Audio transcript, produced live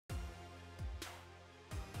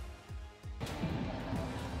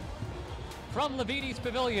From Levites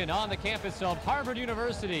Pavilion on the campus of Harvard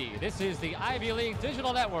University, this is the Ivy League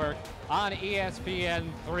Digital Network on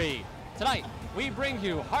ESPN3. Tonight, we bring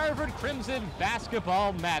you Harvard Crimson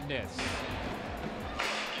Basketball Madness.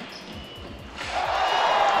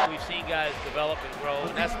 We've seen guys develop and grow,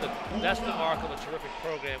 and that's the mark of a terrific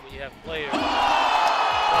program when you have players. How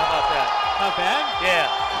about that? Not bad? Yeah,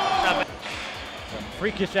 not bad. Some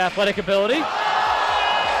freakish athletic ability.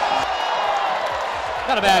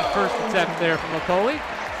 Not a bad first attempt there from Okoli.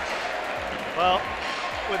 Well,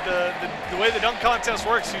 with the way the dunk contest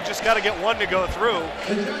works, you just got to get one to go through.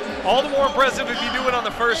 All the more impressive if you do it on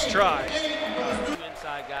the first try. Two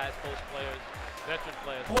inside guys, post players, veteran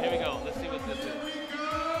players. Here we go. Let's see what this is.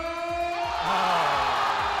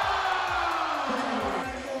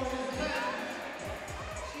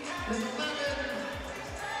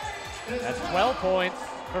 That's 12 points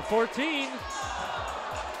for 14.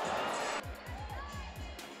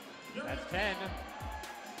 That's 10.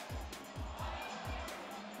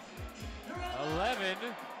 11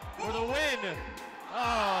 for the win.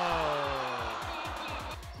 Oh.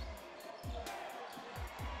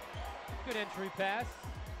 Good entry pass.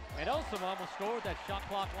 And Osama almost scored that shot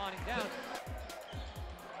clock winding down.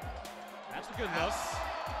 That's a good look.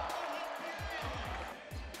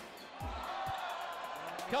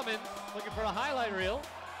 Cummins looking for a highlight reel.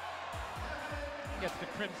 Gets the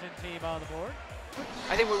Crimson team on the board.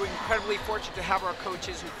 I think we're incredibly fortunate to have our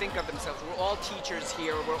coaches who think of themselves. We're all teachers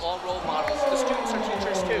here. We're all role models. The students are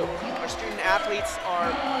teachers too. Our student athletes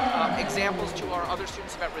are examples to our other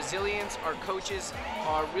students about resilience. Our coaches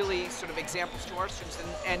are really sort of examples to our students.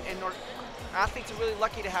 And our athletes are really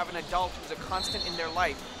lucky to have an adult who's a constant in their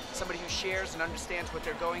life. Somebody who shares and understands what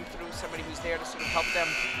they're going through. Somebody who's there to sort of help them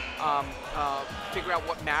figure out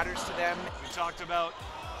what matters to them. We talked about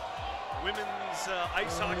women's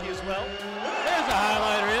ice hockey as well. There's a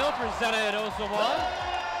highlight reel for Zena Edosawan.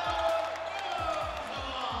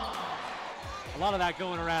 A lot of that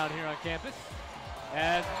going around here on campus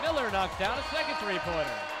as Miller knocks down a second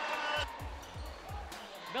three-pointer.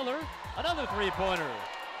 Miller, another three-pointer.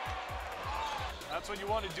 That's what you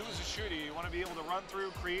want to do as a shooter. You want to be able to run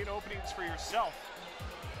through, create openings for yourself.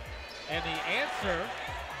 And the answer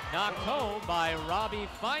knocked home by Robbie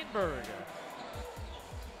Feinberg.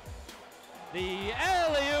 The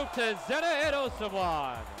alley-oop to Zena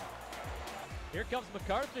Edosawan. Here comes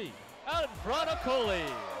McCarthy out in front of Coley.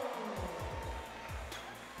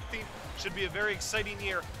 Should be a very exciting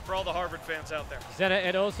year for all the Harvard fans out there. Zena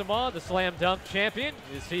Edosawan, the slam dunk champion.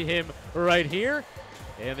 You see him right here.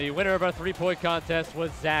 And the winner of our three-point contest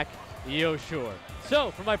was Zach Yoshua.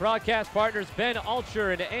 So, for my broadcast partners, Ben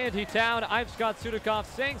Altscher and Andy Town, I'm Scott Sudikoff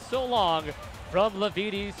saying so long from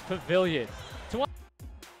Levites Pavilion.